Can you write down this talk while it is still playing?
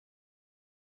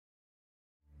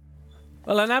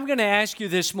Well, and I'm going to ask you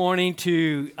this morning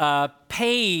to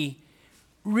pay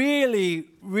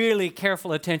really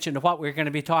careful attention to what we're going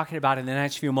to be talking about in the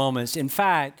next few moments. In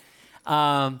fact,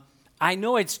 I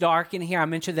know it's dark in here. I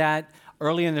mentioned that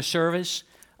early in the service.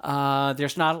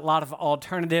 There's not a lot of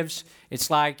alternatives.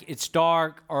 It's like it's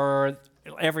dark or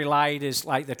every light is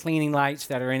like the cleaning lights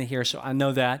that are in here, so I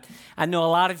know that. I know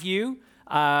a lot of you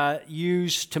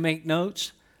use to make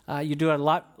notes. You do a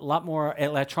lot more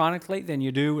electronically than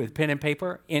you do with pen and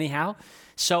paper anyhow.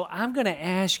 So I'm going to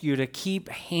ask you to keep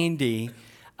handy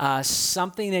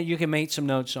something that you can make some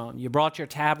notes on. You brought your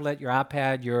tablet, your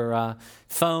iPad, your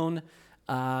phone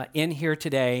in here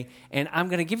today, and I'm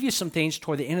going to give you some things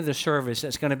toward the end of the service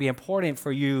that's going to be important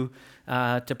for you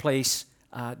to place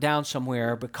down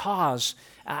somewhere, because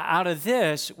out of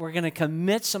this, we're going to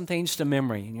commit some things to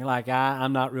memory. And you're like,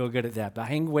 I'm not real good at that, but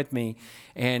hang with me,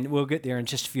 and we'll get there in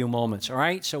just a few moments, all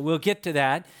right? So we'll get to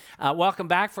that. Welcome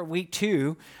back for week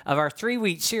 2 of our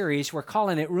 3-week series. We're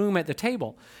calling it Room at the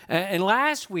Table. And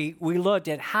last week, we looked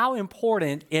at how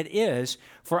important it is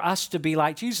for us to be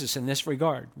like Jesus in this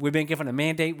regard. We've been given a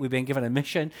mandate. We've been given a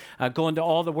mission. Go into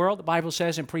all the world, the Bible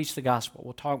says, and preach the gospel.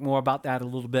 We'll talk more about that a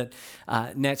little bit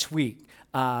next week.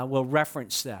 We'll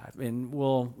reference that, and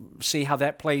we'll see how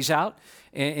that plays out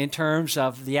in terms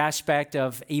of the aspect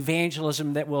of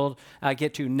evangelism that we'll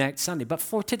get to next Sunday. But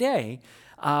for today,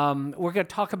 we're going to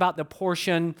talk about the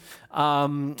portion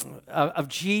of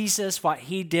Jesus, what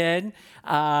he did,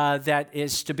 that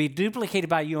is to be duplicated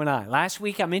by you and I. Last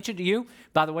week I mentioned to you,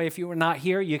 by the way, if you were not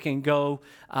here, you can go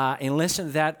and listen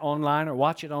to that online or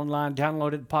watch it online,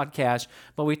 download it, podcast.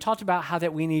 But we talked about how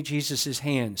that we need Jesus'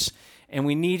 hands, and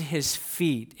we need his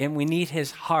feet, and we need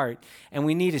his heart, and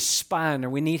we need his spine, or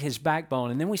we need his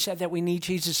backbone. And then we said that we need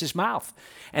Jesus' mouth.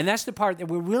 And that's the part that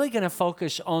we're really going to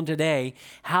focus on today,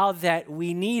 how that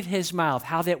we need his mouth,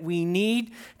 how that we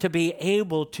need to be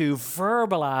able to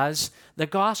verbalize the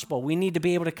gospel. We need to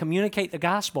be able to communicate the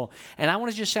gospel. And I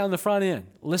want to just say on the front end,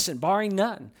 listen, barring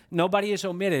none, nobody is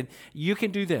omitted, you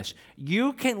can do this.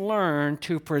 You can learn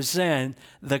to present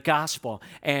the gospel.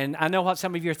 And I know what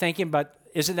some of you are thinking, but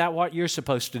isn't that what you're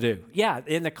supposed to do? Yeah,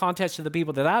 in the context of the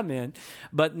people that I'm in,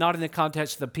 but not in the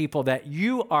context of the people that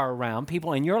you are around,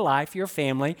 people in your life, your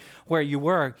family, where you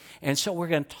work. And so we're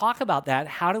going to talk about that.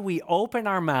 How do we open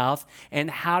our mouth, and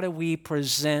how do we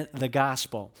present the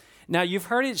gospel? Now, you've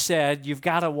heard it said, you've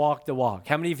got to walk the walk.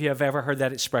 How many of you have ever heard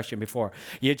that expression before?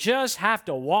 You just have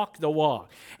to walk the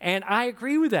walk. And I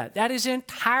agree with that. That is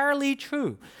entirely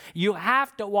true. You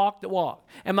have to walk the walk.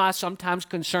 Am I sometimes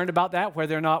concerned about that,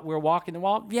 whether or not we're walking the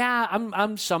walk? Yeah,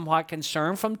 I'm somewhat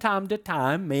concerned from time to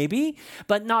time, maybe,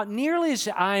 but not nearly as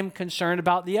I'm concerned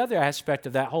about the other aspect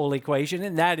of that whole equation,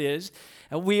 and that is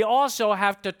we also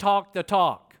have to talk the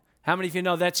talk. How many of you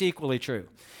know that's equally true?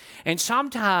 And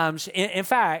sometimes, in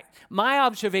fact, my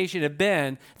observation has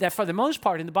been that for the most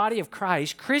part in the body of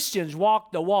Christ, Christians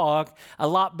walk the walk a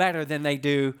lot better than they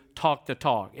do talk the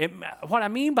talk. What I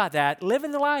mean by that,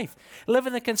 living the life,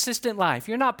 living the consistent life.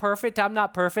 You're not perfect. I'm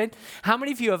not perfect. How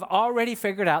many of you have already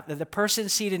figured out that the person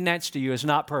seated next to you is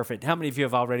not perfect? How many of you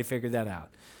have already figured that out?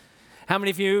 How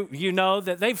many of you know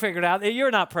that they figured out that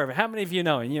you're not perfect? How many of you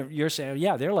know? And you're saying,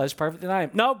 yeah, they're less perfect than I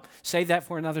am. Nope. Save that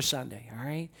for another Sunday, all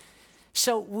right?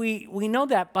 So we know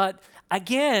that, but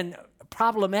again,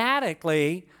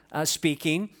 problematically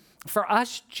speaking, for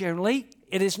us generally,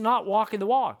 it is not walking the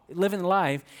walk, living the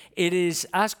life. It is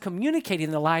us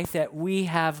communicating the life that we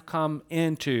have come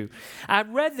into. I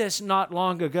read this not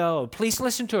long ago. Please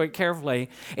listen to it carefully.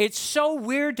 It's so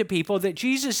weird to people that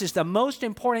Jesus is the most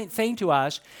important thing to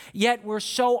us, yet we're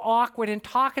so awkward in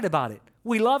talking about it.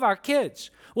 We love our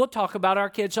kids. We'll talk about our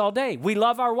kids all day. We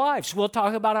love our wives. We'll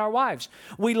talk about our wives.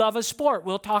 We love a sport.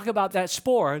 We'll talk about that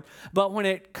sport. But when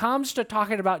it comes to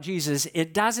talking about Jesus,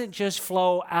 it doesn't just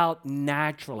flow out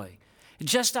naturally. It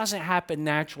just doesn't happen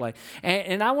naturally.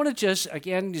 And I want to just,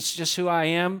 again, it's just who I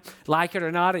am. Like it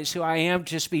or not, it's who I am.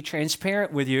 Just be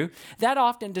transparent with you. That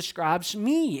often describes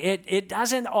me. It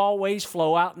doesn't always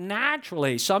flow out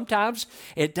naturally. Sometimes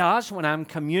it does when I'm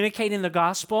communicating the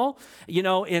gospel,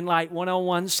 in like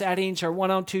one-on-one settings or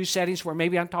one-on-two settings where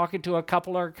maybe I'm talking to a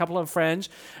couple or a couple of friends.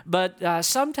 But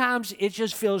sometimes it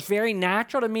just feels very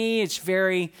natural to me. It's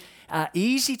very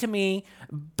easy to me.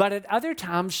 But at other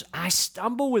times, I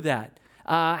stumble with that.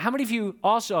 How many of you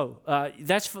also,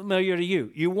 that's familiar to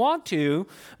you? You want to,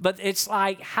 but it's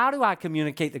like, how do I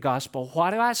communicate the gospel?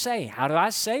 What do I say? How do I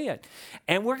say it?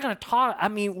 And we're going to talk,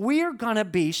 we're going to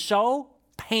be so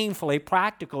painfully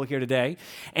practical here today.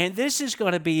 And this is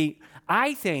going to be,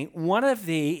 I think, one of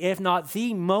the, if not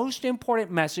the most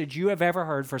important message you have ever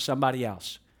heard for somebody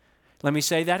else. Let me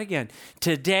say that again.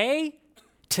 Today,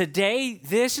 Today,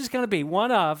 this is going to be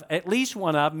at least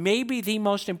one of, maybe the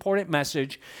most important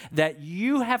message that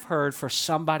you have heard for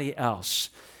somebody else.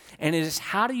 And it is,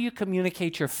 how do you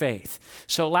communicate your faith?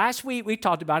 So last week we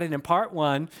talked about it in part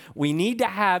 1. We need to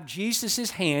have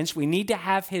Jesus' hands. We need to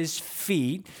have his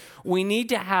feet. We need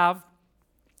to have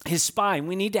his spine.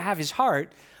 We need to have his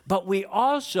heart. But we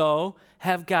also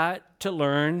have got to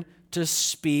learn to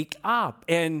speak up.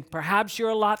 And perhaps you're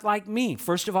a lot like me.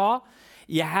 First of all,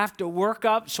 you have to work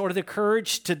up sort of the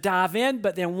courage to dive in,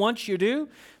 but then once you do,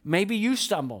 maybe you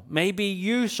stumble. Maybe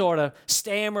you sort of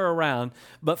stammer around.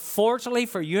 But fortunately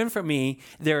for you and for me,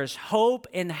 there is hope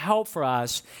and help for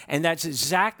us, and that's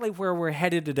exactly where we're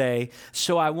headed today.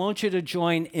 So I want you to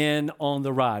join in on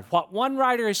the ride. What one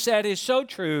writer has said is so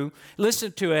true.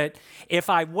 Listen to it. If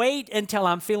I wait until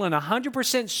I'm feeling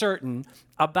 100% certain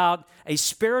about a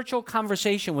spiritual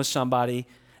conversation with somebody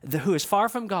who is far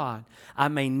from God, I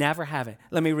may never have it.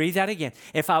 Let me read that again.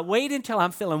 If I wait until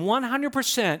I'm feeling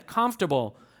 100%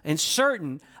 comfortable and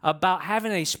certain about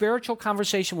having a spiritual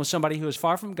conversation with somebody who is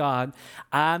far from God,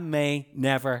 I may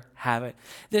never have it.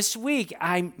 This week,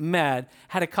 I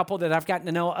had a couple that I've gotten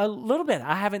to know a little bit.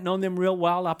 I haven't known them real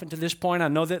well up until this point. I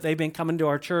know that they've been coming to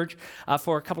our church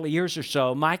for a couple of years or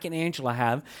so. Mike and Angela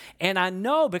have. And I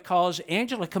know because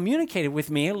Angela communicated with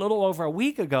me a little over a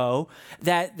week ago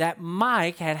that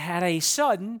Mike had a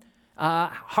sudden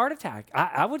heart attack.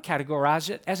 I would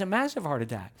categorize it as a massive heart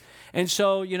attack. And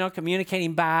so,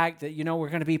 communicating back that, we're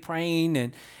going to be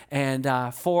praying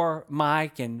and for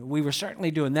Mike, and we were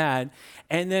certainly doing that.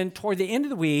 And then toward the end of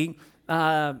the week,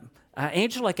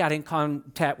 Angela got in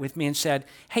contact with me and said,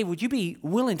 hey, would you be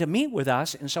willing to meet with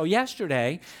us? And so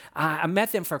yesterday, I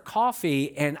met them for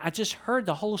coffee, and I just heard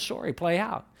the whole story play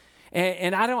out.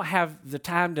 And I don't have the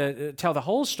time to tell the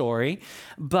whole story,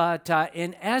 but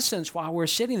in essence, while we're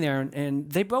sitting there,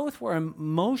 and they both were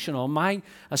emotional, Mike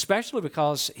especially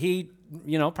because he,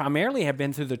 primarily had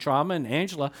been through the trauma, and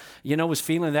Angela, was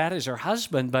feeling that as her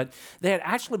husband, but they had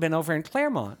actually been over in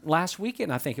Claremont last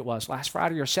weekend, I think it was, last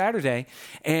Friday or Saturday,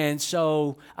 and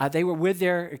so they were with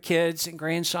their kids and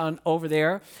grandson over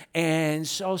there, and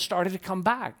so started to come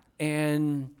back,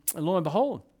 and lo and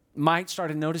behold, Mike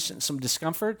started noticing some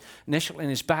discomfort initially in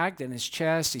his back, then his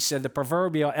chest. He said, the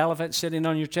proverbial elephant sitting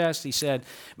on your chest. He said,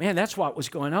 man, that's what was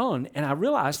going on. And I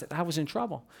realized that I was in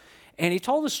trouble. And he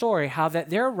told the story how that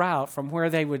their route from where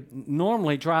they would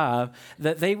normally drive,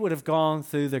 that they would have gone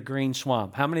through the green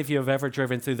swamp. How many of you have ever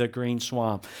driven through the green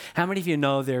swamp? How many of you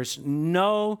know there's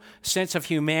no sense of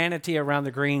humanity around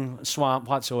the green swamp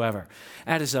whatsoever?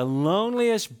 That is the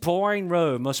loneliest,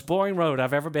 most boring road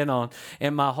I've ever been on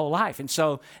in my whole life. And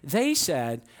so they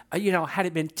said, had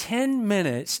it been 10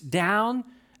 minutes down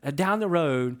the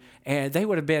road, and they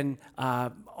would have been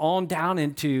on down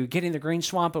into getting the green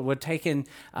swamp. It would have taken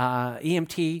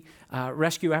EMT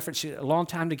rescue efforts a long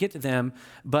time to get to them.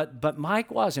 But Mike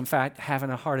was, in fact,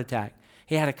 having a heart attack.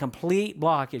 He had a complete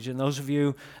blockage. And those of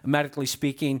you, medically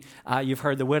speaking, you've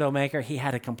heard the Widowmaker. He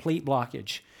had a complete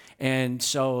blockage. And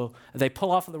so they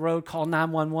pull off of the road, call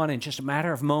 911 in just a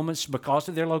matter of moments because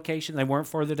of their location. They weren't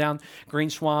further down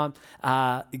Green Swamp.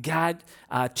 Got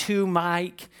to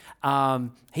Mike.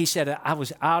 He said, I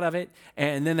was out of it.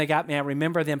 And then they got me. I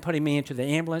remember them putting me into the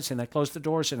ambulance, and they closed the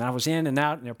doors, and I was in and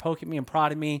out, and they're poking me and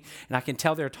prodding me. And I can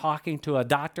tell they're talking to a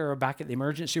doctor back at the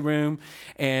emergency room.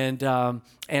 And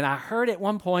I heard at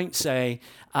one point say,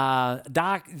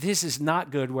 Doc, this is not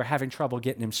good. We're having trouble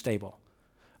getting him stable.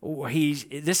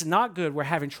 This is not good. We're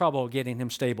having trouble getting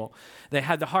him stable. They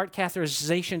had the heart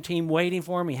catheterization team waiting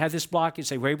for him. He had this blockage.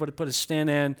 They were able to put a stent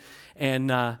in,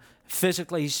 and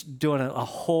physically he's doing a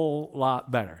whole lot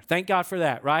better. Thank God for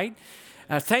that, right?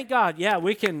 Thank God. Yeah,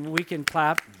 we can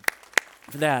clap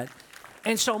for that.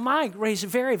 And so Mike raised a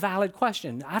very valid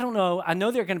question. I don't know. I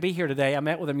know they're going to be here today. I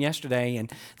met with them yesterday,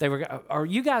 and they were, are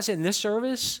you guys in this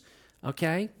service?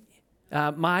 Okay.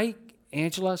 Mike,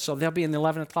 Angela, so they'll be in the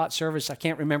 11 o'clock service. I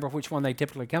can't remember which one they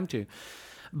typically come to.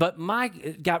 But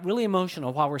Mike got really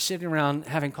emotional while we're sitting around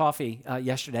having coffee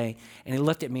yesterday, and he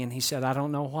looked at me and he said, I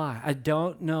don't know why. I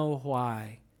don't know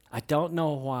why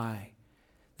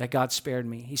that God spared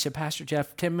me. He said, Pastor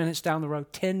Jeff, 10 minutes down the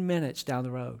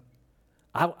road,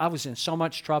 I was in so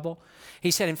much trouble.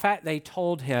 He said, in fact, they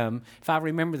told him, if I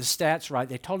remember the stats right,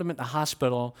 they told him at the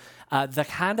hospital, the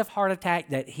kind of heart attack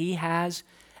that he has,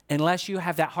 unless you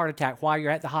have that heart attack while you're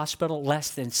at the hospital,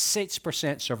 less than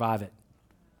 6% survive it.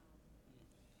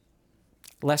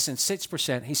 Less than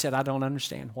 6%. He said, I don't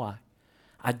understand why.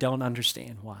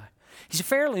 He's a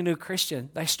fairly new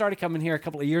Christian. They started coming here a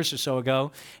couple of years or so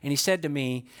ago, and he said to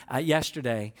me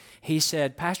yesterday, he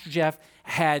said, Pastor Jeff,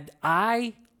 had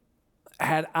I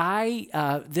had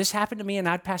this happened to me and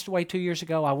I'd passed away 2 years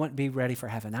ago, I wouldn't be ready for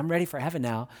heaven. I'm ready for heaven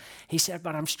now. He said,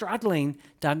 but I'm struggling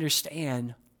to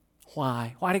understand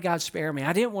why. Why did God spare me?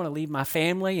 I didn't want to leave my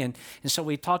family. And so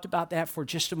we talked about that for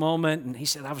just a moment. And he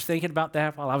said, I was thinking about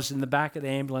that while I was in the back of the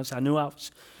ambulance. I knew I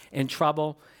was in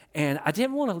trouble. And I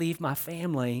didn't want to leave my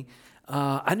family.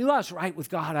 I knew I was right with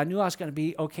God. I knew I was going to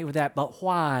be okay with that. But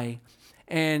why?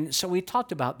 And so we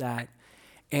talked about that.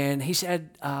 And he said,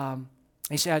 I've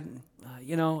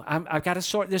got to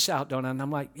sort this out, don't I? And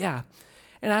I'm like, yeah.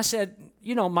 And I said,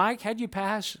 Mike, had you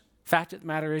passed, fact of the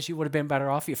matter is you would have been better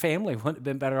off. Your family wouldn't have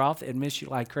been better off. They'd miss you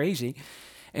like crazy.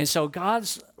 And so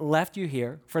God's left you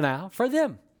here for now, for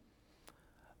them.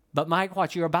 But Mike,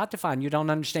 what you're about to find, you don't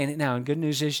understand it now. And good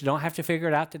news is you don't have to figure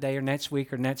it out today or next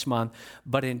week or next month.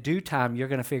 But in due time, you're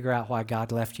going to figure out why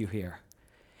God left you here.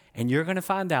 And you're going to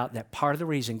find out that part of the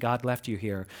reason God left you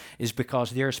here is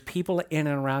because there's people in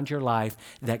and around your life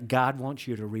that God wants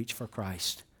you to reach for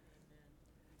Christ.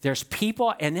 There's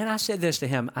people, and then I said this to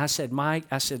him. I said, Mike,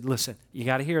 listen, you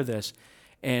got to hear this.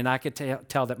 And I could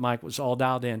tell that Mike was all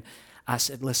dialed in. I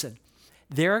said, listen,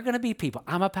 there are going to be people.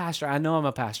 I'm a pastor. I know I'm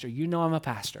a pastor. You know I'm a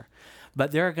pastor.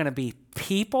 But there are going to be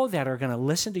people that are going to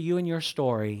listen to you and your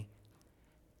story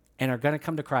and are going to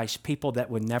come to Christ, people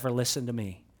that would never listen to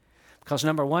me. Because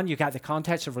number one, you got the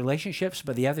context of relationships,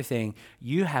 but the other thing,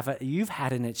 you've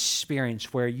had an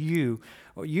experience where you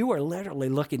were literally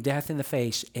looking death in the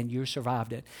face and you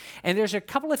survived it. And there's a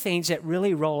couple of things that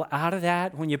really roll out of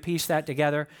that when you piece that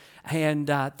together. And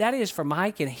that is for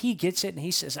Mike, and he gets it, and he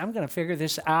says, I'm going to figure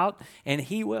this out, and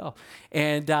he will.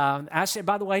 And I said,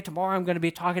 by the way, tomorrow I'm going to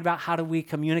be talking about how do we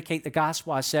communicate the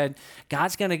gospel. I said,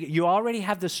 you already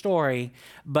have the story,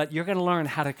 but you're going to learn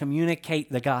how to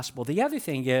communicate the gospel. The other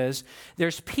thing is,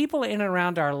 there's people in and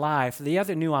around our life. The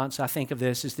other nuance I think of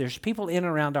this is there's people in and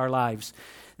around our lives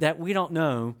that we don't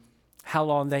know how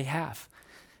long they have.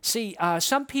 See,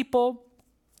 some people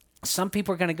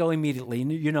are going to go immediately.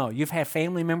 You've had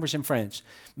family members and friends.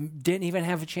 Didn't even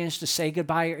have a chance to say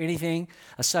goodbye or anything.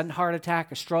 A sudden heart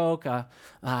attack, a stroke, an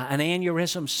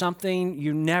aneurysm, something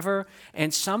you never.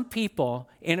 And some people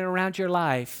in and around your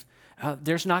life,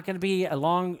 there's not going to be a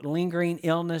long lingering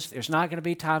illness. There's not going to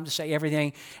be time to say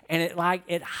everything. And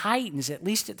it heightens, at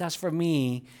least it does for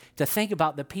me, to think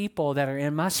about the people that are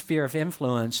in my sphere of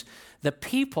influence, the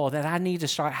people that I need to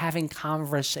start having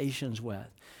conversations with.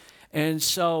 And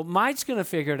so Mike's going to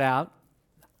figure it out.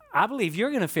 I believe you're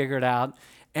going to figure it out.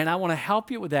 And I want to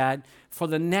help you with that for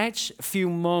the next few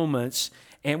moments.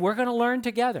 And we're going to learn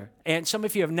together. And some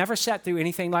of you have never sat through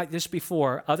anything like this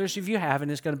before. Others of you have, and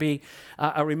it's going to be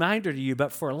a reminder to you.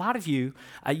 But for a lot of you,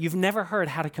 you've never heard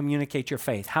how to communicate your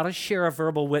faith, how to share a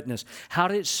verbal witness, how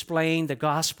to explain the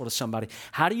gospel to somebody.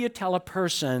 How do you tell a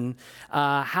person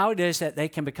how it is that they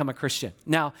can become a Christian?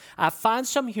 Now, I find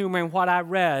some humor in what I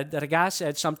read that a guy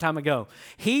said some time ago.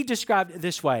 He described it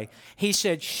this way. He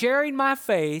said, sharing my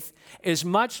faith is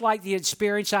much like the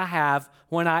experience I have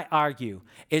when I argue.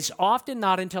 It's often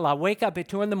not until I wake up at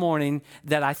 2 a.m.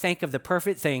 that I think of the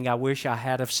perfect thing I wish I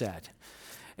had have said.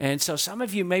 And so some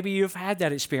of you, maybe you've had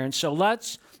that experience. So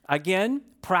let's, again,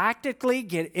 practically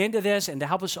get into this. And to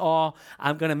help us all,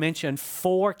 I'm going to mention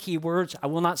 4 key words. I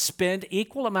will not spend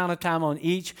equal amount of time on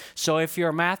each. So if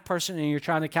you're a math person and you're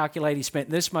trying to calculate, he spent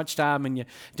this much time and you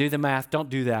do the math, don't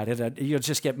do that. You'll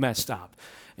just get messed up.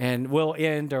 And we'll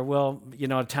end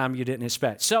a time you didn't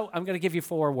expect. So I'm going to give you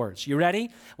 4 words. You ready?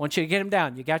 I want you to get them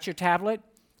down. You got your tablet?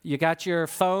 You got your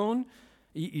phone?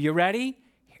 You ready?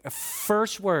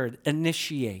 First word,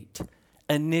 initiate.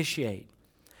 Initiate.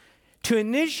 To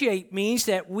initiate means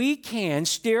that we can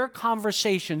steer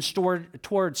conversations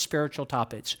toward spiritual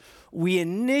topics. We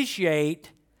initiate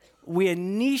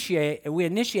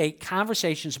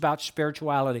conversations about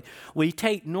spirituality. We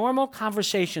take normal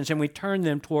conversations and we turn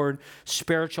them toward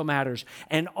spiritual matters.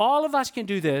 And all of us can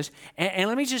do this. And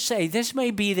let me just say, this may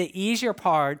be the easier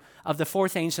part of the 4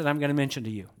 things that I'm going to mention to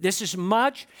you. This is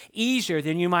much easier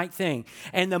than you might think.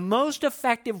 And the most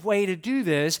effective way to do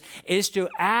this is to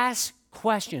ask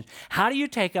questions. How do you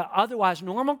take an otherwise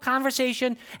normal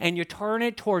conversation and you turn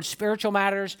it towards spiritual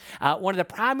matters? One of the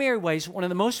primary ways, one of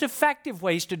the most effective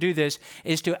ways to do this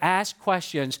is to ask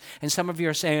questions. And some of you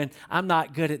are saying, I'm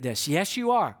not good at this. Yes,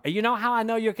 you are. You know how I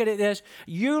know you're good at this?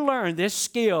 You learned this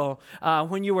skill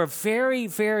when you were very,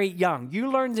 very young.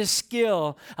 You learned this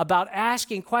skill about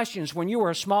asking questions when you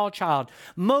were a small child.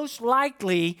 Most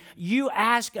likely, you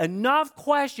asked enough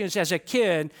questions as a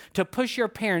kid to push your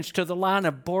parents to the line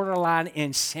of borderline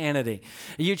insanity.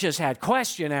 You just had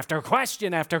question after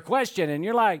question after question, and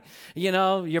you're like,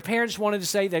 your parents wanted to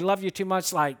say they love you too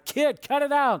much, like, kid, cut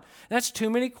it out. That's too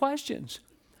many questions.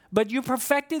 but you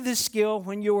perfected this skill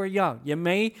when you were young. You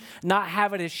may not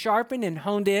have it as sharpened and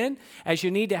honed in as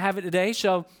you need to have it today.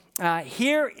 So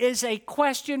here is a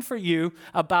question for you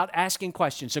about asking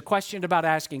questions, a question about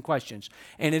asking questions.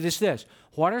 And it is this: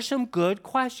 what are some good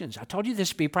questions? I told you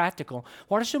this would be practical.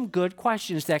 What are some good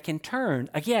questions that can turn,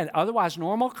 again, otherwise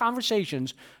normal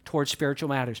conversations towards spiritual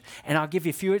matters? And I'll give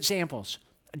you a few examples,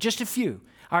 just a few.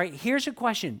 All right, here's a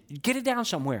question. Get it down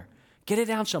somewhere. Get it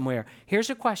down somewhere. Here's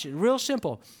a question, real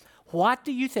simple. What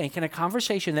do you think in a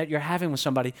conversation that you're having with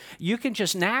somebody, you can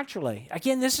just naturally,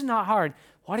 again, this is not hard,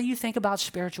 what do you think about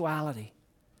spirituality?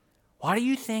 What do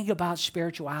you think about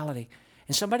spirituality?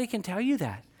 And somebody can tell you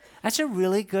that. That's a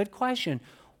really good question.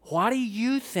 What do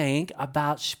you think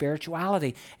about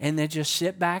spirituality? And then just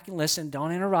sit back and listen.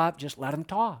 Don't interrupt. Just let them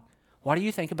talk. What do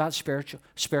you think about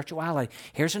spirituality?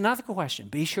 Here's another question.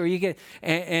 Be sure you get,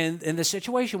 and the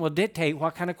situation will dictate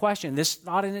what kind of question. This is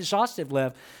not an exhaustive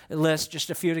list, just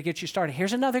a few to get you started.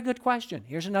 Here's another good question.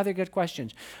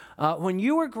 When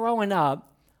you were growing up,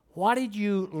 what did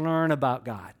you learn about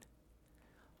God?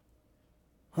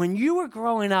 When you were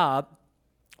growing up,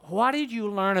 what did you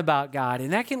learn about God?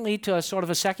 And that can lead to a sort of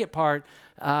a second part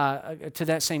to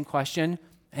that same question.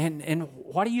 And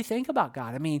what do you think about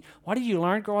God? I mean, what did you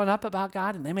learn growing up about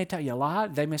God? And they may tell you a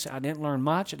lot. They may say, I didn't learn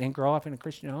much. I didn't grow up in a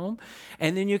Christian home.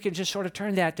 And then you can just sort of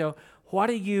turn that to, what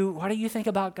do you think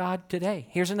about God today?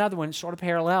 Here's another one, sort of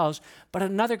parallels, but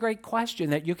another great question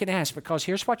that you can ask, because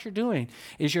here's what you're doing,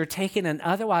 is you're taking an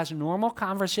otherwise normal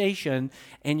conversation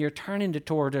and you're turning it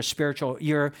toward a spiritual,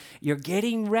 you're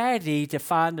getting ready to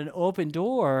find an open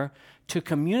door to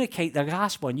communicate the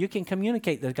gospel, and you can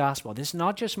communicate the gospel. This is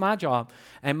not just my job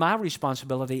and my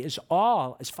responsibility. It's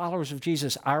all, as followers of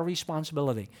Jesus, our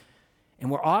responsibility. And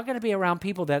we're all going to be around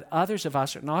people that others of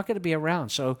us are not going to be around.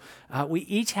 So we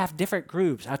each have different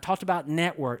groups. I talked about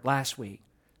network last week.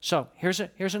 So here's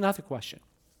another question.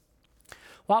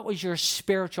 What was your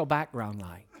spiritual background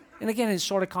like? And again, it's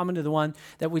sort of common to the one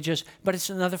that but it's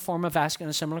another form of asking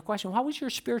a similar question. What was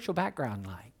your spiritual background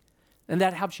like? And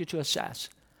that helps you to assess.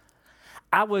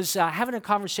 I was having a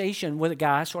conversation with a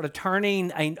guy, sort of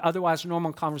turning an otherwise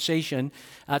normal conversation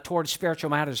towards spiritual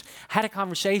matters. Had a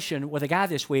conversation with a guy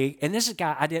this week, and this is a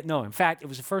guy I didn't know. In fact, it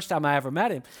was the first time I ever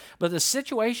met him. But the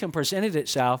situation presented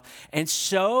itself, and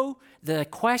so the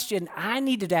question I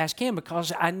needed to ask him,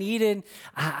 because I needed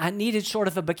sort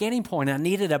of a beginning point. I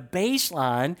needed a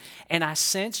baseline, and I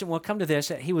sensed, and we'll come to this,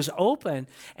 that he was open.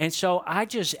 And so I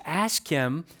just asked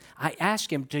him,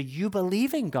 do you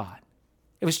believe in God?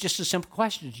 It was just a simple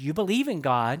question. Do you believe in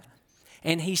God?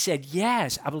 And he said,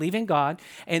 yes, I believe in God.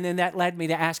 And then that led me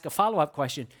to ask a follow-up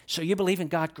question. So you believe in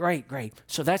God? Great.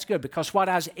 So that's good, because what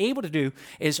I was able to do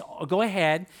is go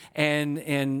ahead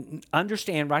and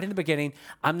understand right in the beginning,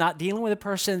 I'm not dealing with a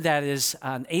person that is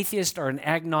an atheist or an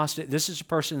agnostic. This is a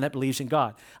person that believes in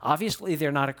God. Obviously,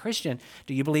 they're not a Christian.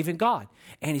 Do you believe in God?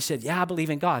 And he said, yeah, I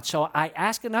believe in God. So I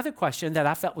asked another question that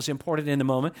I felt was important in the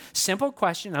moment. Simple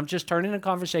question. I'm just turning a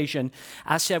conversation.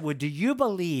 I said, well, do you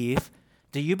believe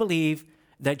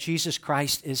that Jesus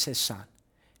Christ is his son?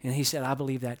 And he said, I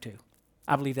believe that too.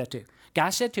 Guy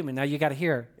said to me, now you got to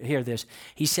hear this.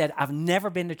 He said, I've never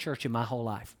been to church in my whole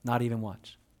life, not even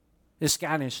once. This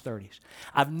guy in his 30s.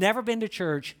 I've never been to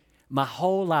church my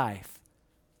whole life.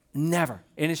 Never.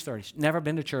 In his 30s. Never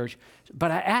been to church. But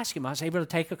I asked him, I was able to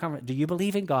take a conversation. Do you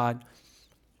believe in God?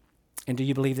 And do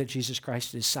you believe that Jesus Christ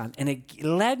is his son? And it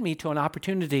led me to an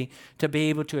opportunity to be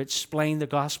able to explain the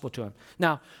gospel to him.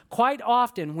 Now, quite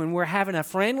often when we're having a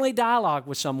friendly dialogue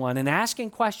with someone and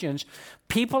asking questions,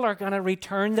 people are going to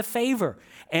return the favor.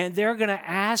 And they're going to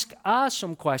ask us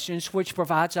some questions, which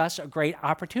provides us a great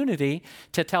opportunity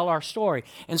to tell our story.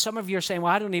 And some of you are saying,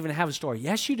 well, I don't even have a story.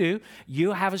 Yes, you do.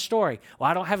 You have a story. Well,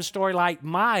 I don't have a story like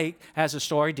Mike has a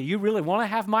story. Do you really want to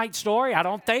have Mike's story? I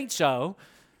don't think so.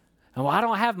 Well, I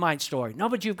don't have Mike's story. No,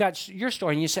 but you've got your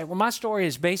story. And you say, well, my story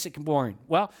is basic and boring.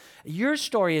 Well, your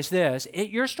story is this.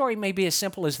 Your story may be as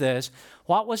simple as this.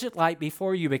 What was it like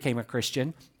before you became a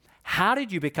Christian? How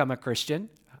did you become a Christian?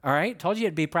 All right, told you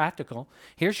it'd be practical.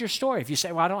 Here's your story. If you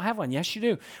say, well, I don't have one. Yes, you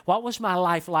do. What was my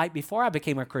life like before I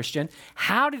became a Christian?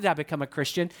 How did I become a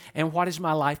Christian? And what has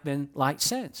my life been like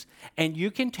since? And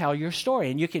you can tell your story,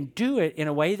 and you can do it in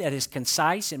a way that is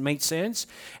concise and makes sense.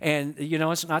 And,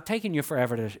 it's not taking you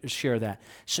forever to share that.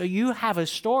 So you have a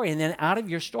story, and then out of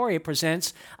your story, it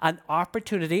presents an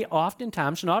opportunity,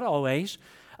 oftentimes, not always,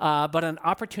 but an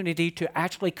opportunity to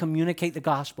actually communicate the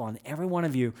gospel. And every one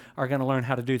of you are going to learn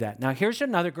how to do that. Now, here's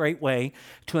another great way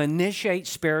to initiate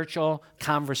spiritual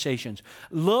conversations.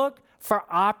 Look for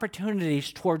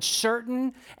opportunities towards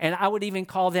certain, and I would even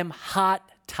call them hot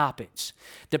topics.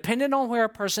 Depending on where a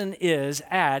person is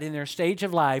at in their stage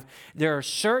of life, there are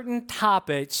certain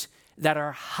topics that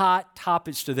are hot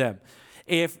topics to them.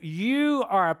 If you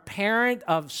are a parent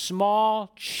of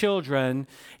small children,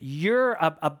 you're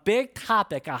a big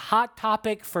topic, a hot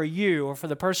topic for you or for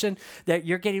the person that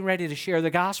you're getting ready to share the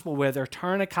gospel with or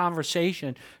turn a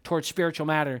conversation towards spiritual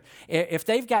matter. If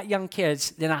they've got young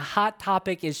kids, then a hot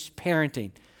topic is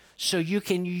parenting. So you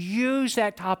can use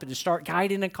that topic to start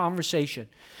guiding a conversation.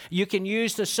 You can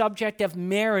use the subject of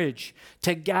marriage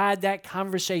to guide that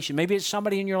conversation. Maybe it's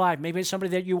somebody in your life. Maybe it's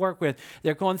somebody that you work with.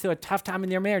 They're going through a tough time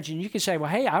in their marriage. And you can say, well,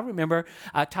 hey, I remember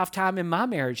a tough time in my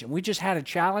marriage. And we just had a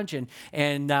challenge.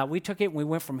 And we took it and we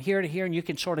went from here to here. And you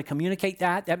can sort of communicate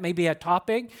that. That may be a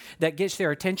topic that gets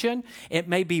their attention. It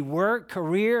may be work,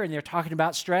 career, and they're talking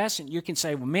about stress. And you can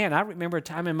say, well, man, I remember a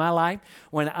time in my life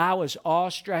when I was all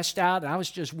stressed out. And I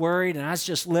was just worried. And I was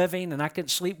just living. And I couldn't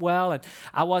sleep well. And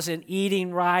I wasn't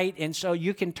eating right. And so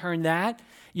you can turn that.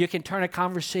 You can turn a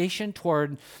conversation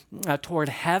toward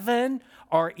heaven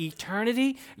or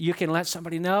eternity. You can let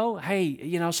somebody know,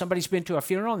 hey, somebody's been to a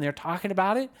funeral and they're talking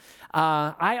about it.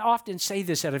 I often say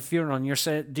this at a funeral, and you're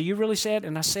saying, do you really say it?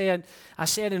 And I say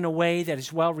it in a way that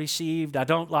is well received. I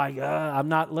don't I'm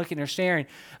not looking or staring.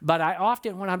 But I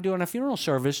often, when I'm doing a funeral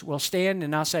service, will stand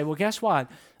and I'll say, well, guess what?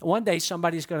 One day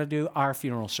somebody's going to do our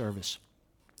funeral service.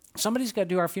 Somebody's got to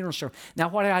do our funeral service. Now,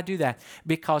 why do I do that?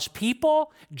 Because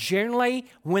people generally,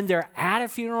 when they're at a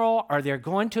funeral or they're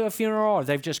going to a funeral or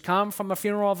they've just come from a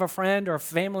funeral of a friend or a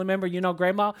family member,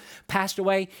 grandma passed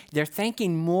away, they're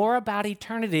thinking more about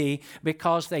eternity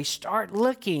because they start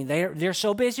looking. They're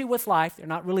so busy with life, they're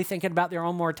not really thinking about their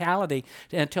own mortality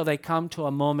until they come to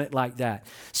a moment like that.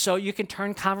 So you can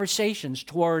turn conversations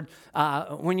toward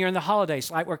when you're in the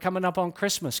holidays, like we're coming up on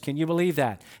Christmas. Can you believe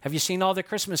that? Have you seen all the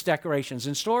Christmas decorations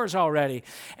in stores already?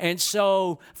 And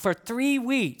so for 3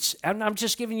 weeks, and I'm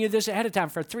just giving you this ahead of time,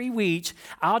 for 3 weeks,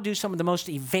 I'll do some of the most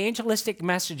evangelistic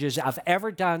messages I've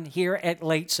ever done here at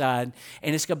Lakeside,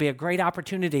 and it's going to be a great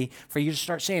opportunity for you to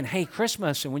start saying, hey,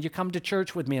 Christmas, and when you come to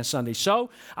church with me on Sunday. So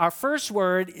our first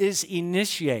word is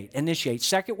initiate.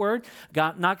 Second word,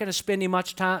 not going to spend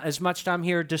as much time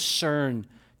here, discern.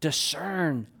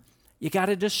 You got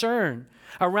to discern.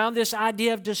 Around this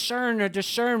idea of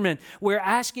discernment, we're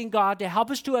asking God to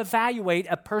help us to evaluate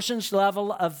a person's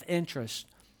level of interest.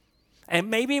 And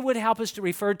maybe it would help us to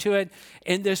refer to it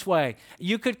in this way.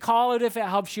 You could call it, if it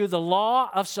helps you, the law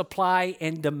of supply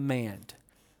and demand.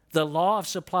 The law of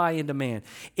supply and demand.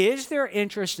 Is their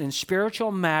interest in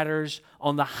spiritual matters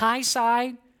on the high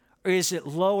side, or is it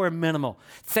low or minimal?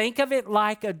 Think of it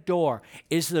like a door.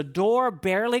 Is the door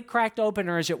barely cracked open,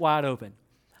 or is it wide open?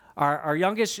 Our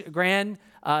youngest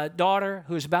granddaughter,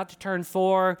 who's about to turn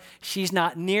 4, she's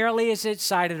not nearly as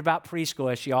excited about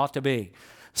preschool as she ought to be.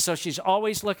 So she's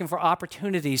always looking for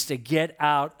opportunities to get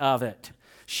out of it.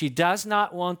 She does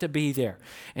not want to be there.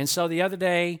 And so the other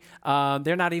day,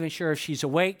 they're not even sure if she's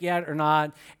awake yet or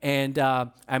not. And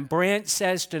Brent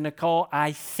says to Nicole,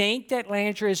 I think that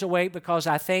Landry is awake because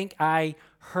I think I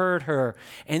heard her.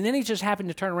 And then he just happened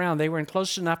to turn around. They were in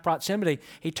close enough proximity.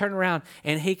 He turned around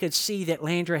and he could see that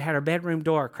Landry had her bedroom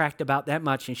door cracked about that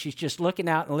much, and she's just looking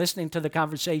out and listening to the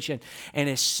conversation. And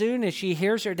as soon as she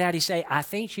hears her daddy say, I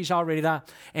think she's already up,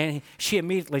 and she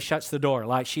immediately shuts the door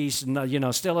like she's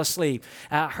still asleep.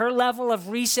 Her level of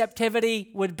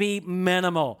receptivity would be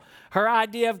minimal. Her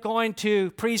idea of going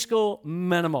to preschool,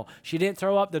 minimal. She didn't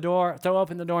throw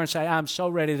open the door and say, I'm so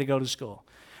ready to go to school.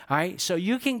 All right, so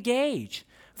you can gauge.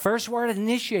 First word,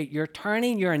 initiate. You're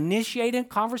initiating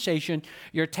conversation.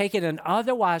 You're taking an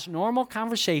otherwise normal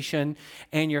conversation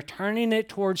and you're turning it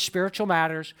towards spiritual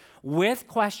matters with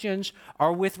questions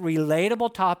or with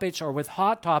relatable topics or with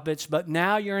hot topics, but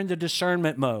now you're in the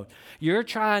discernment mode. You're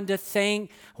trying to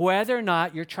think whether or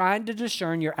not you're trying to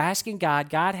discern. You're asking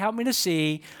God, help me to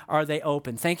see, are they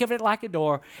open? Think of it like a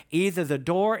door. Either the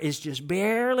door is just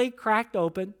barely cracked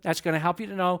open. That's going to help you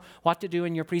to know what to do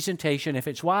in your presentation if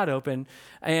it's wide open.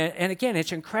 And again,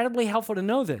 it's incredibly helpful to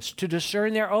know this, to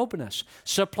discern their openness,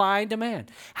 supply and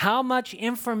demand. How much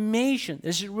information,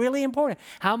 this is really important,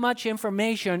 how much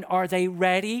information are they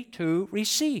ready to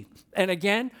receive? And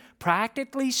again,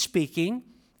 practically speaking,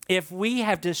 if we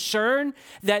have discerned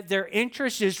that their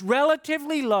interest is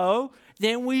relatively low,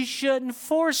 then we shouldn't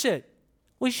force it.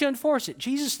 We shouldn't force it.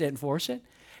 Jesus didn't force it.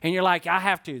 And you're like, I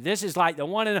have to. This is like the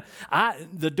one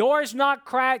the door is not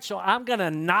cracked, so I'm going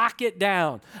to knock it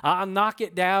down. I'll knock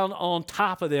it down on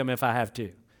top of them if I have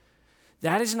to.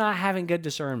 That is not having good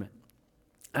discernment.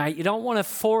 You don't want to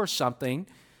force something,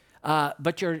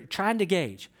 but you're trying to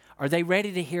gauge. Are they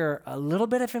ready to hear a little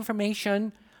bit of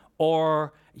information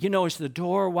or, is the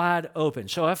door wide open?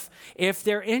 So if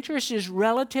their interest is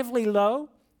relatively low,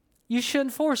 you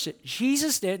shouldn't force it.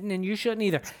 Jesus didn't, and you shouldn't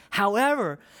either.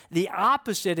 However, the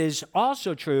opposite is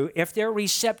also true. If their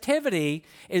receptivity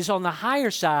is on the higher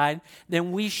side,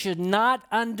 then we should not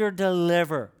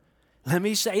underdeliver. Let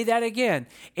me say that again.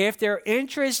 If their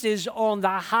interest is on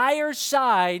the higher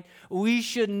side, we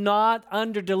should not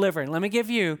underdeliver. And let me give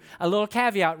you a little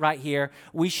caveat right here.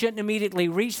 We shouldn't immediately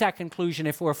reach that conclusion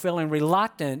if we're feeling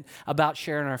reluctant about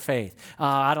sharing our faith.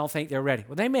 I don't think they're ready.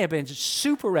 Well, they may have been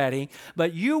super ready,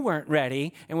 but you weren't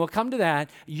ready, and we'll come to that.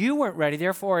 You weren't ready,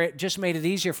 therefore it just made it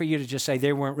easier for you to just say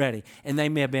they weren't ready, and they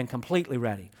may have been completely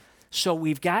ready. So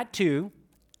we've got to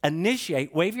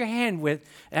initiate. Wave your hand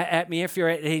at me if you're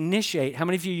at initiate. How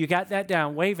many of you got that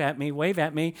down? Wave at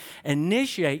me.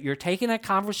 Initiate. You're taking a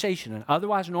conversation, an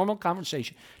otherwise normal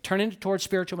conversation, turn it towards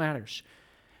spiritual matters.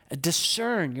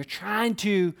 Discern. You're trying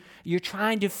to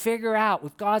figure out,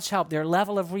 with God's help, their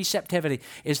level of receptivity.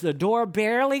 Is the door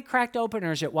barely cracked open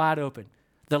or is it wide open?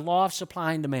 The law of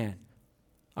supply and demand.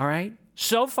 All right?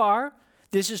 So far,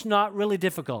 this is not really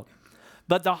difficult.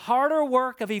 But the harder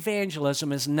work of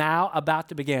evangelism is now about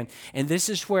to begin. And this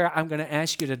is where I'm going to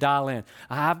ask you to dial in.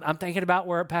 I'm thinking about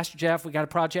work. Pastor Jeff, we got a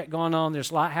project going on.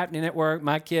 There's a lot happening at work.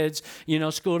 My kids,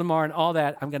 school tomorrow and all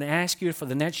that. I'm going to ask you for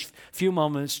the next few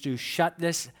moments to shut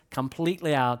this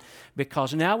completely out,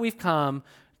 because now we've come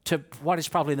to what is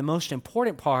probably the most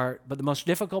important part, but the most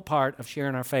difficult part of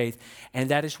sharing our faith. And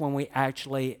that is when we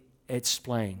actually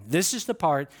explain. This is the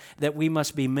part that we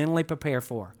must be mentally prepared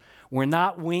for. We're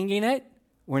not winging it.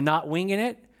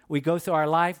 We go through our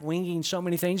life winging so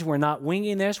many things. We're not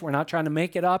winging this. We're not trying to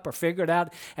make it up or figure it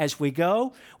out as we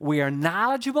go. We are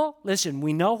knowledgeable. Listen,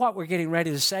 we know what we're getting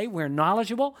ready to say. We're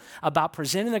knowledgeable about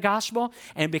presenting the gospel.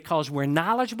 And because we're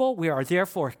knowledgeable, we are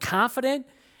therefore confident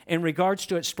in regards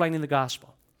to explaining the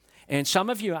gospel. And some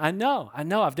of you, I know,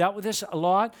 I've dealt with this a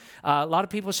lot. A lot of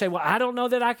people say, well, I don't know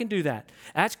that I can do that.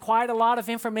 That's quite a lot of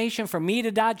information for me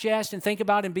to digest and think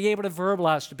about and be able to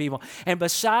verbalize to people. And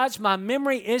besides, my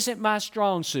memory isn't my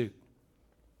strong suit.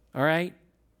 All right?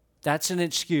 That's an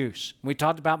excuse. We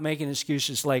talked about making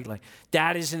excuses lately.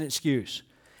 That is an excuse.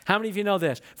 How many of you know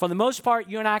this? For the most part,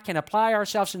 you and I can apply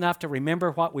ourselves enough to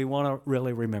remember what we want to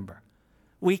really remember.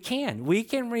 We can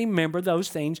remember those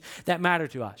things that matter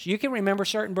to us. You can remember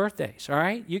certain birthdays, all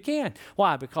right? You can.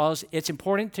 Why? Because it's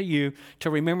important to you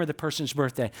to remember the person's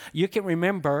birthday. You can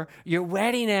remember your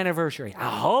wedding anniversary.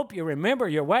 I hope you remember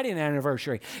your wedding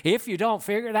anniversary. If you don't,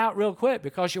 figure it out real quick,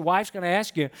 because your wife's going to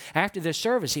ask you after this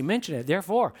service. He mentioned it.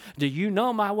 Therefore, do you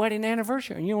know my wedding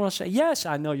anniversary? And you want to say, yes,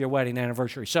 I know your wedding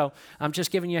anniversary. So I'm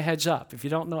just giving you a heads up. If you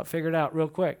don't know it, figure it out real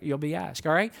quick. You'll be asked,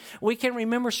 all right? We can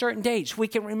remember certain dates. We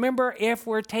can remember if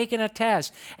we're taking a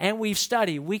test and we've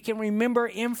studied. We can remember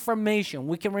information.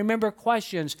 We can remember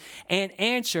questions and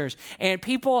answers. And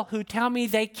people who tell me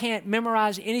they can't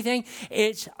memorize anything,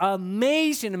 it's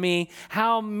amazing to me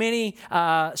how many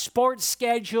sports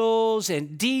schedules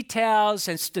and details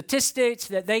and statistics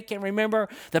that they can remember.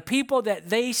 The people that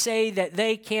they say that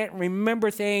they can't remember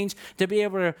things to be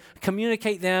able to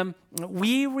communicate them,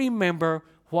 we remember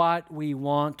what we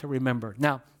want to remember.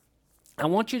 Now, I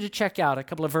want you to check out a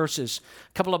couple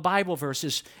of Bible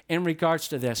verses in regards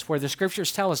to this, where the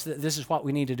scriptures tell us that this is what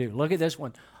we need to do. Look at this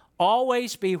one.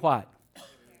 Always be what?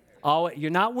 Always. You're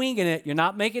not winging it. You're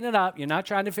not making it up. You're not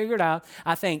trying to figure it out.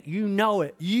 I think you know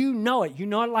it. You know it. You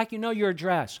know it like you know your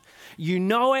address. You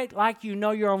know it like you know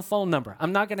your own phone number.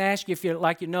 I'm not going to ask you if you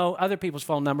like you know other people's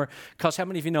phone number, because how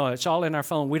many of you know it? It's all in our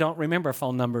phone. We don't remember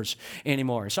phone numbers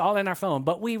anymore. It's all in our phone.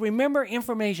 But we remember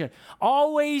information.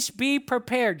 Always be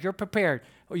prepared. You're prepared.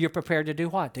 You're prepared to do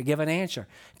what? To give an answer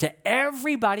to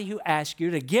everybody who asks you,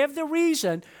 to give the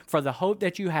reason for the hope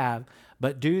that you have,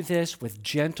 but do this with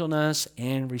gentleness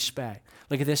and respect.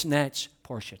 Look at this next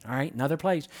portion, all right? Another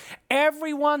place.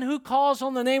 Everyone who calls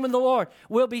on the name of the Lord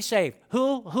will be saved.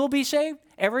 Who'll be saved?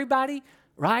 Everybody,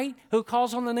 right? Who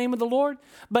calls on the name of the Lord?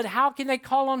 But how can they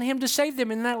call on him to save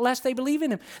them unless they believe in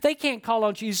him? They can't call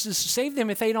on Jesus to save them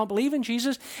if they don't believe in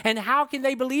Jesus. And how can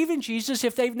they believe in Jesus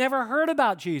if they've never heard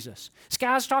about Jesus? This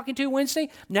guy I was talking to Wednesday,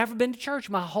 never been to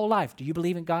church my whole life. Do you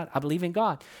believe in God? I believe in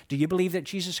God. Do you believe that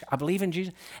Jesus? I believe in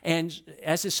Jesus and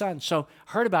as his son. So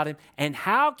heard about him. And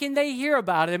how can they hear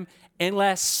about him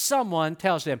unless someone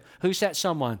tells them? Who's that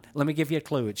someone? Let me give you a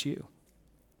clue. It's you.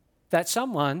 That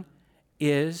someone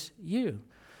is you.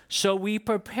 So we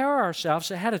prepare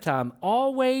ourselves ahead of time.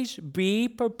 Always be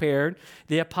prepared,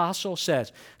 the apostle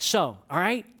says. So, all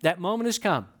right, that moment has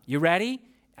come. You ready?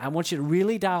 I want you to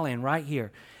really dial in right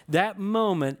here. That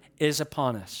moment is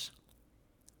upon us.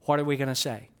 What are we going to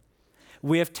say?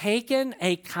 We have taken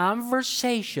a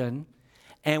conversation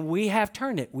and we have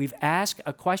turned it. We've asked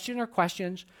a question or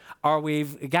questions, or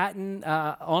we've gotten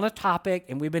on a topic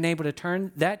and we've been able to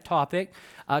turn that topic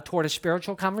toward a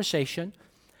spiritual conversation.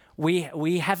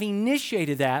 We have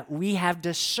initiated that. We have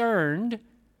discerned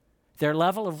their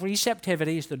level of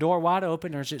receptivity. Is the door wide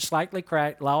open or is it slightly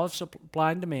cracked? Law of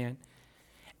supply and demand.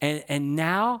 And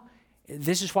now,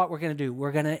 this is what we're going to do.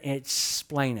 We're going to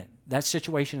explain it. That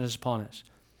situation is upon us.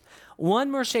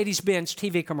 One Mercedes-Benz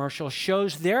TV commercial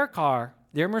shows their car,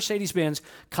 their Mercedes-Benz,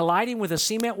 colliding with a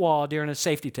cement wall during a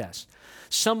safety test.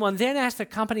 Someone then asked the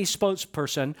company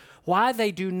spokesperson why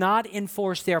they do not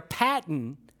enforce their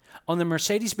patent on the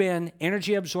Mercedes-Benz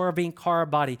energy-absorbing car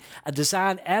body, a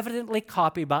design evidently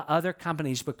copied by other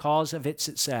companies because of its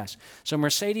success. So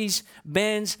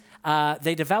Mercedes-Benz,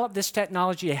 they developed this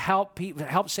technology to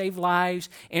help save lives,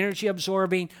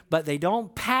 energy-absorbing, but they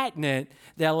don't patent it.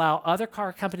 They allow other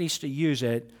car companies to use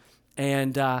it.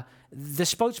 And the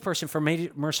spokesperson for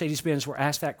Mercedes-Benz were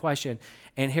asked that question,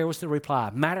 and here was the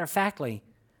reply. Matter of factly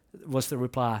was the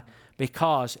reply.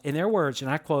 Because, in their words, and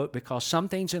I quote, because some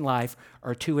things in life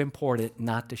are too important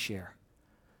not to share.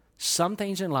 Some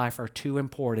things in life are too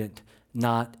important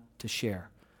not to share.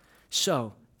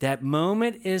 So, that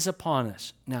moment is upon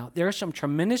us. Now, there are some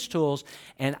tremendous tools,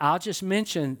 and I'll just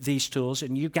mention these tools,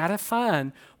 and you've got to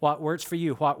find what works for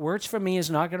you. What works for me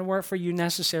is not going to work for you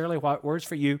necessarily. What works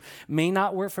for you may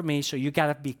not work for me, so you've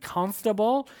got to be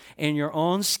comfortable in your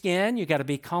own skin. You've got to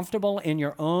be comfortable in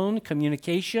your own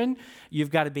communication.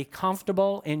 You've got to be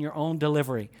comfortable in your own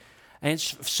delivery. And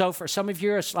so for some of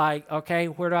you, it's like, okay,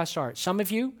 where do I start? Some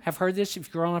of you have heard this if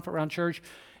you've grown up around church.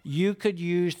 You could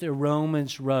use the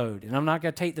Romans Road. And I'm not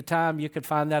going to take the time. You could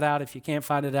find that out. If you can't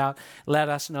find it out, let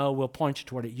us know. We'll point you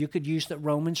toward it. You could use the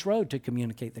Romans Road to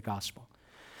communicate the gospel.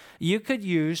 You could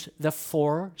use the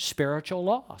 4 spiritual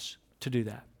laws to do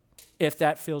that, if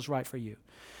that feels right for you.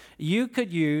 You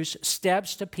could use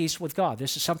steps to peace with God.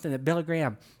 This is something that Billy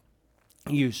Graham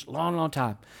used a long, long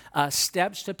time.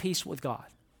 Steps to peace with God.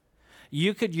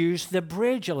 You could use the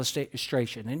bridge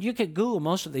illustration, and you could Google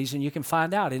most of these, and you can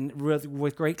find out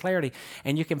with great clarity,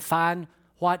 and you can find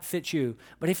what fits you.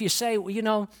 But if you say,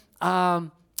 well,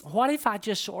 what if I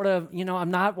just sort of, I'm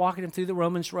not walking them through the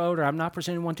Romans Road, or I'm not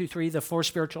presenting 1, 2, 3, the 4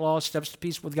 spiritual laws, steps to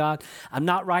peace with God. I'm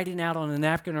not writing out on a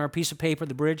napkin or a piece of paper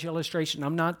the bridge illustration.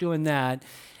 I'm not doing that.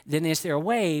 Then is there a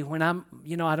way when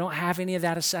I don't have any of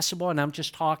that accessible and I'm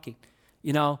just talking,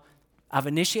 I've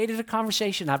initiated a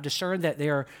conversation. I've discerned that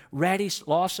they're ready,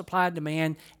 law of supply and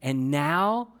demand, and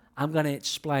now I'm going to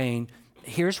explain.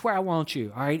 Here's where I want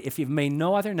you, all right? If you've made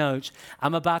no other notes,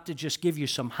 I'm about to just give you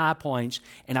some high points,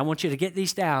 and I want you to get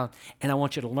these down, and I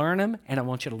want you to learn them, and I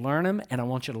want you to learn them, and I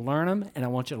want you to learn them, and I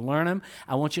want you to learn them.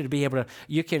 I want you to be able to,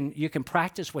 you can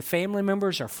practice with family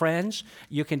members or friends.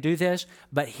 You can do this,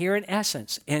 but here in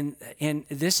essence, and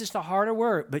this is the harder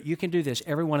work, but you can do this,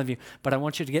 every one of you, but I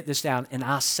want you to get this down, and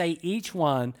I'll say each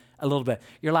one a little bit.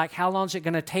 You're like, how long is it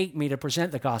going to take me to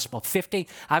present the gospel? 15.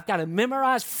 I've got to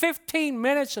memorize 15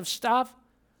 minutes of stuff?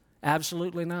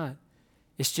 Absolutely not.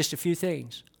 It's just a few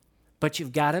things. But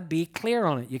you've got to be clear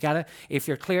on it. If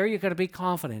you're clear, you're going to be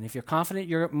confident. If you're confident,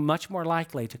 you're much more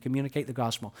likely to communicate the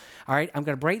gospel. All right, I'm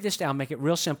going to break this down, make it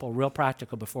real simple, real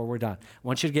practical before we're done. I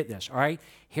want you to get this, all right?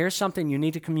 Here's something you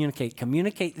need to communicate.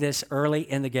 Communicate this early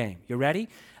in the game. You ready?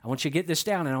 I want you to get this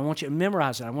down, and I want you to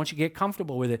memorize it. I want you to get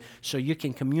comfortable with it so you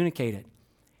can communicate it.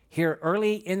 Here,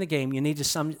 early in the game, you need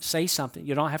to say something.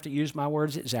 You don't have to use my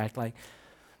words exactly,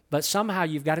 but somehow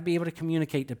you've got to be able to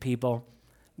communicate to people,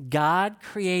 God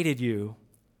created you,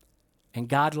 and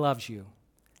God loves you,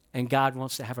 and God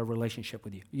wants to have a relationship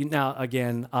with you. Now,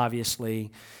 again,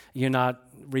 obviously, you're not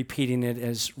repeating it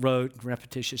as rote and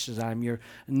repetitious as I am. You're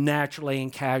naturally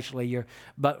and casually.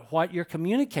 But what you're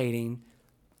communicating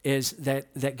is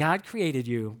that God created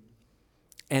you,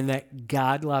 and that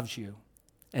God loves you,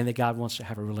 and that God wants to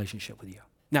have a relationship with you.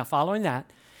 Now, following that,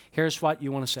 here's what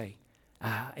you want to say.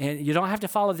 And you don't have to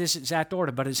follow this exact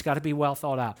order, but it's got to be well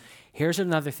thought out. Here's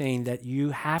another thing that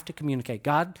you have to communicate.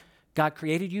 God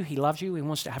created you. He loves you. He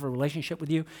wants to have a relationship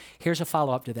with you. Here's a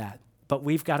follow-up to that. But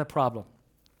we've got a problem.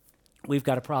 We've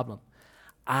got a problem.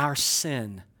 Our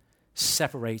sin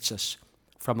separates us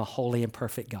from a holy and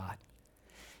perfect God.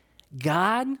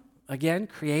 God, again,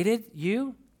 created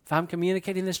you. If I'm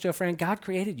communicating this to a friend, God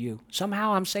created you.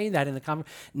 Somehow I'm saying that in the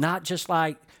conversation, not just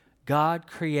like God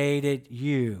created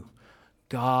you.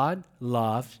 God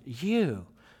loves you.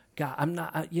 God, I'm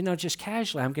not, just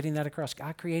casually, I'm getting that across.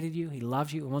 God created you. He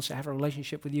loves you. He wants to have a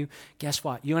relationship with you. Guess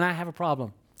what? You and I have a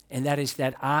problem, and that is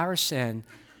that our sin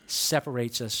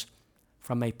separates us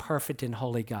from a perfect and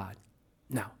holy God.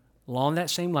 Now, along that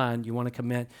same line, you want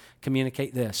to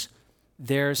communicate this.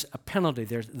 There's a penalty.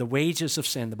 There's the wages of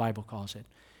sin, the Bible calls it.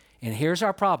 And here's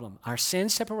our problem. Our sin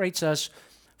separates us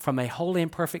from a holy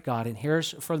and perfect God. And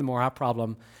here's, furthermore, our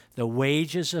problem. The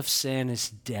wages of sin is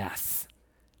death.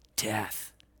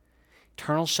 Death.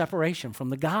 Eternal separation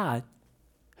from the God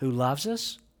who loves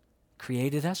us,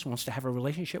 created us, wants to have a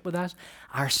relationship with us.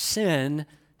 Our sin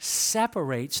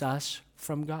separates us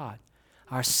from God.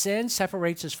 Our sin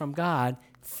separates us from God.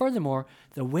 Furthermore,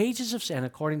 the wages of sin,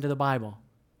 according to the Bible,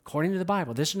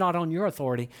 this is not on your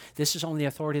authority, this is on the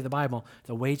authority of the Bible,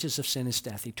 the wages of sin is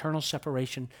death, eternal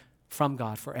separation from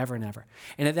God forever and ever.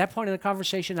 And at that point in the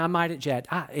conversation, I might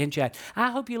interject,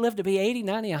 I hope you live to be 80,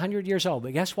 90, 100 years old,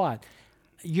 but guess what?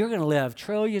 You're going to live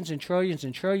trillions and trillions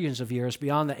and trillions of years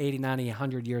beyond the 80, 90,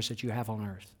 100 years that you have on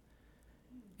earth.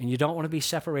 And you don't want to be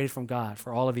separated from God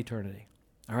for all of eternity.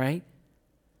 All right?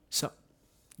 So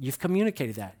you've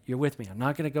communicated that. You're with me. I'm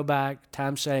not going to go back,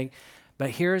 time's sake. But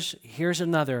here's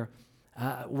another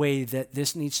way that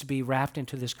this needs to be wrapped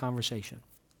into this conversation.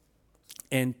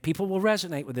 And people will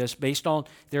resonate with this based on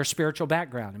their spiritual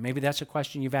background. And maybe that's a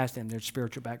question you've asked them, their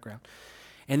spiritual background.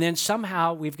 And then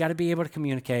somehow we've got to be able to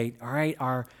communicate, all right,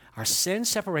 our sin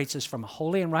separates us from a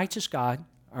holy and righteous God,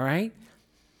 all right?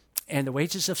 And the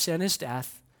wages of sin is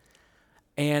death.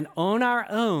 And on our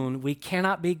own, we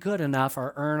cannot be good enough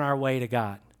or earn our way to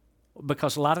God.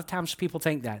 Because a lot of times people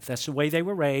think that. That's the way they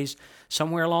were raised.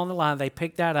 Somewhere along the line, they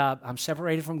picked that up. I'm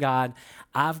separated from God.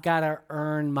 I've got to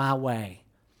earn my way.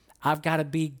 I've got to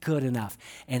be good enough.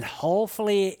 And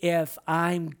hopefully, if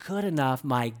I'm good enough,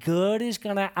 my good is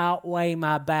going to outweigh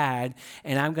my bad,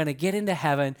 and I'm going to get into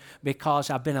heaven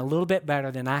because I've been a little bit better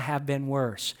than I have been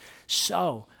worse.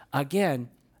 So, again,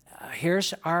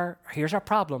 here's our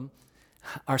problem.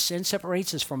 Our sin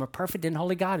separates us from a perfect and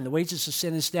holy God, and the wages of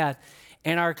sin is death.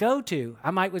 And our go-to,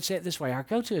 would say it this way, our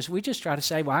go-to is we just try to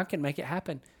say, well, I can make it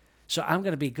happen. So I'm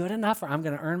going to be good enough, or I'm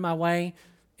going to earn my way.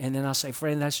 And then I'll say,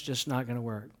 friend, that's just not going to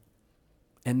work.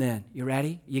 And then, you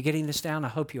ready? You getting this down? I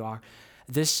hope you are.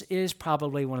 This is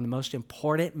probably one of the most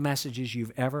important messages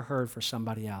you've ever heard for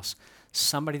somebody else,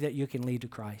 somebody that you can lead to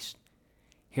Christ.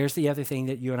 Here's the other thing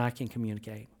that you and I can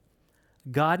communicate.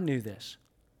 God knew this.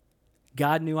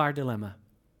 God knew our dilemma,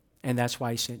 and that's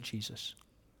why he sent Jesus.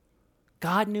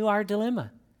 God knew our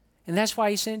dilemma, and that's why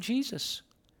he sent Jesus.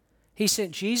 He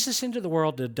sent Jesus into the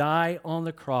world to die on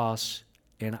the cross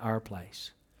in our place.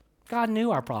 God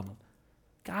knew our problem.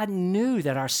 God knew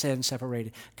that our sin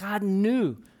separated. God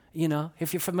knew,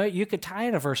 if you're familiar, you could tie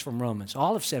in a verse from Romans.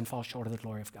 All of sin falls short of the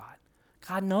glory of God.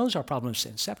 God knows our problem of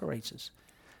sin separates us.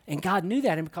 And God knew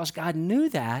that, and because God knew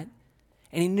that,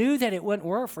 and he knew that it wouldn't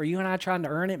work for you and I trying to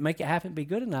earn it, make it happen, be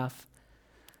good enough,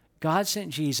 God sent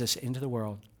Jesus into the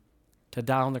world to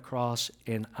die on the cross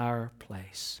in our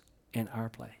place, And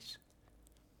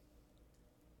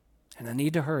I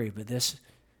need to hurry, but this,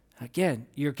 again,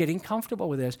 you're getting comfortable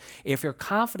with this. If you're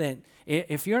confident,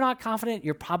 if you're not confident,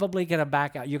 you're probably going to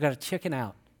back out. You're going to chicken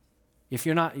out. If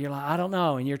you're not, you're like, I don't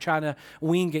know, and you're trying to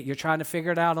wing it. You're trying to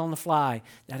figure it out on the fly.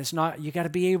 That is not, you got to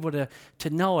be able to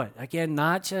know it. Again,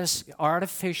 not just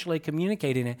artificially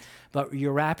communicating it, but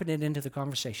you're wrapping it into the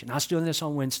conversation. I was doing this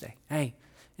on Wednesday.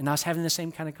 And I was having the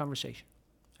same kind of conversation.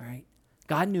 All right?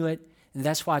 God knew it, and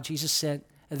that's why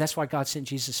God sent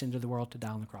Jesus into the world to die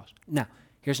on the cross. Now,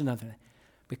 here's another thing.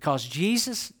 Because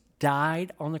Jesus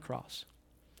died on the cross,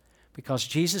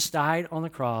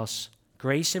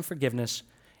 grace and forgiveness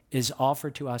is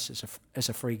offered to us as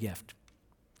a free gift.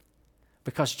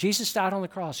 Because Jesus died on the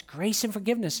cross, grace and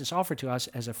forgiveness is offered to us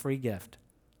as a free gift.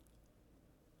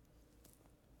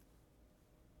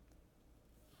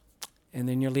 And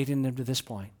then you're leading them to this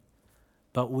point.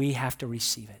 But we have to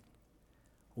receive it.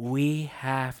 We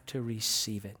have to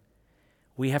receive it.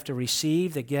 We have to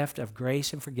receive the gift of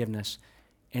grace and forgiveness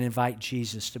and invite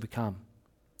Jesus to become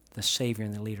the Savior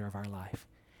and the leader of our life.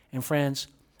 And friends,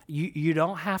 you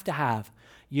don't have to have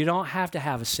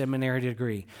a seminary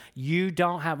degree.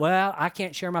 I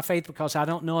can't share my faith because I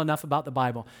don't know enough about the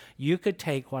Bible. You could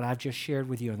take what I've just shared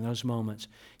with you in those moments.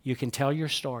 You can tell your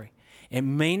story. It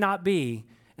may not be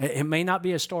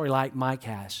a story like Mike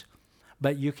has,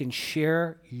 but you can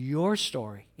share your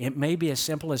story. It may be as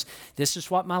simple as, this is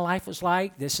what my life was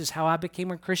like, this is how I became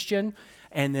a Christian,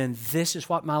 and then this is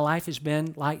what my life has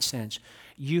been like since.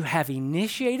 You have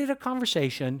initiated a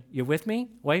conversation. You with me?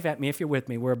 Wave at me if you're with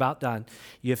me. We're about done.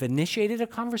 You have initiated a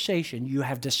conversation. You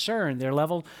have discerned their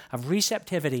level of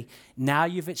receptivity. Now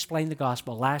you've explained the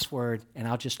gospel. Last word, and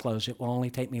I'll just close. It will only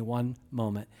take me one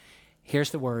moment.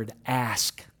 Here's the word,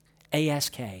 ask.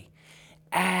 A-S-K.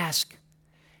 Ask.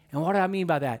 And what do I mean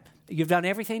by that? You've done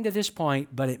everything to this point,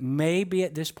 but it may be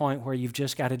at this point where you've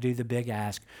just got to do the big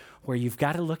ask, where you've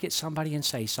got to look at somebody and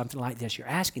say something like this. You're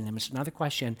asking them, it's another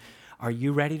question, are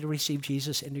you ready to receive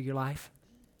Jesus into your life?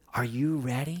 Are you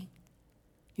ready?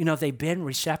 You know, they've been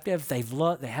receptive. They've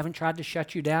looked. They haven't tried to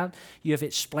shut you down. You have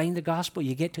explained the gospel.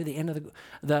 You get to the end of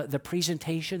the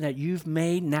presentation that you've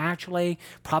made naturally,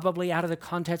 probably out of the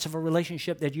context of a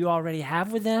relationship that you already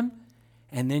have with them.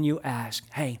 And then you ask,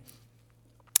 hey,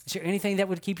 is there anything that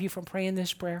would keep you from praying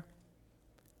this prayer?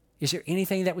 Is there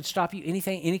anything that would stop you?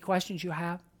 Anything, any questions you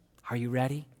have? Are you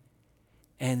ready?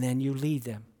 And then you lead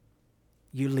them.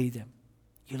 You lead them.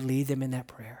 You lead them in that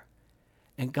prayer.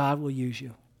 And God will use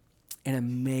you in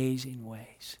amazing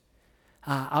ways.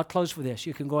 I'll close with this.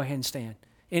 You can go ahead and stand.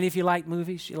 Any of you like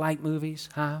movies? You like movies,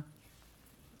 huh?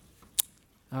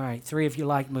 All right, 3 of you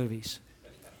like movies.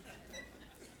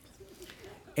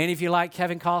 Any of you like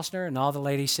Kevin Costner? And all the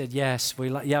ladies said yes.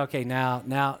 Yeah, okay, now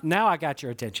I got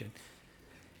your attention.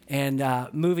 And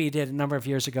movie he did a number of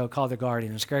years ago called The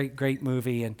Guardian. It's a great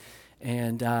movie.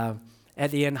 And at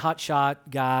the end, hotshot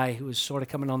guy who was sort of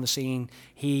coming on the scene,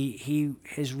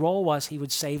 his role was he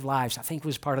would save lives. I think he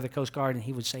was part of the Coast Guard, and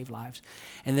he would save lives.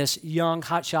 And this young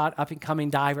hotshot, up-and-coming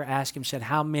diver asked him, said,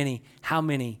 how many?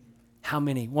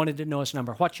 Wanted to know his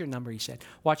number. What's your number, he said.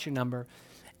 What's your number?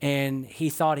 And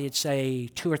he thought he'd say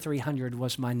 200 or 300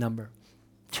 was my number.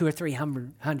 200 or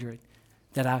 300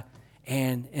 that I...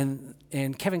 And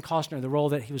Kevin Costner, the role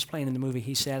that he was playing in the movie,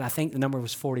 he said, I think the number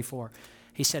was 44.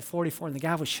 He said 44, and the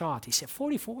guy was shocked. He said,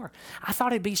 44? I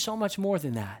thought it'd be so much more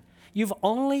than that. You've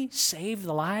only saved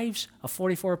the lives of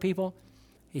 44 people?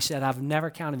 He said, I've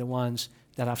never counted the ones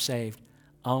that I've saved.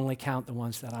 I only count the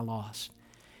ones that I lost.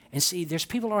 And see, there's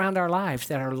people around our lives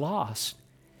that are lost.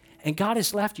 And God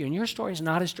has left you, and your story is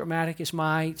not as dramatic as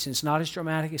mine, it's not as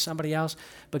dramatic as somebody else,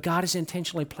 but God has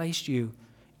intentionally placed you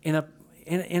in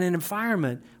an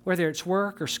environment, whether it's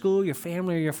work or school, your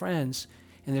family or your friends,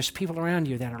 and there's people around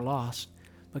you that are lost.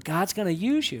 But God's going to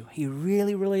use you. He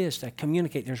really, really is to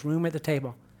communicate. There's room at the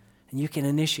table, and you can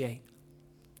initiate.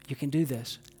 You can do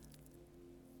this.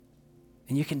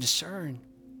 And you can discern,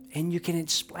 and you can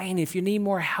explain. If you need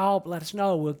more help, let us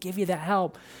know. We'll give you that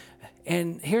help.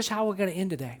 And here's how we're going to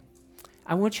end today.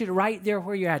 I want you to, right there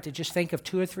where you're at, to just think of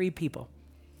 2 or 3 people.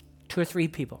 2 or 3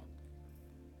 people.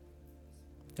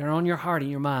 They're on your heart and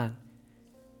your mind.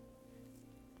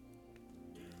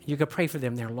 You can pray for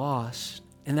them. They're lost.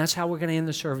 And that's how we're going to end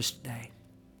the service today.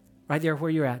 Right there where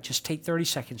you're at, just take 30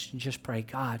 seconds and just pray.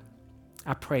 God,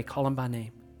 I pray, call them by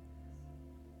name.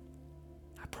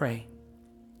 I pray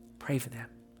for them.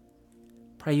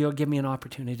 Pray you'll give me an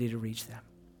opportunity to reach them.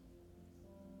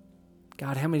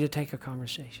 God, help me to take a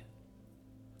conversation.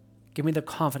 Give me the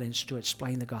confidence to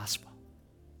explain the gospel.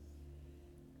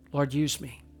 Lord, use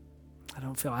me. I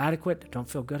don't feel adequate. I don't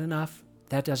feel good enough.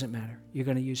 That doesn't matter. You're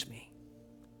going to use me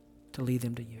to lead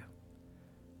them to you.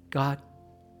 God,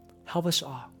 help us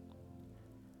all.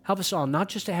 Help us all, not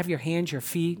just to have your hands, your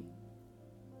feet,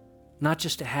 not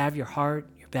just to have your heart,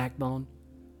 your backbone,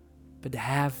 but to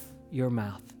have your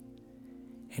mouth.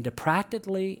 And to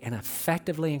practically and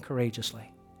effectively and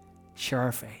courageously share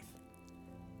our faith.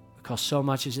 Because so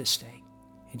much is at stake.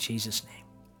 In Jesus' name,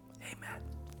 amen.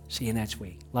 See you next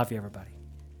week. Love you, everybody.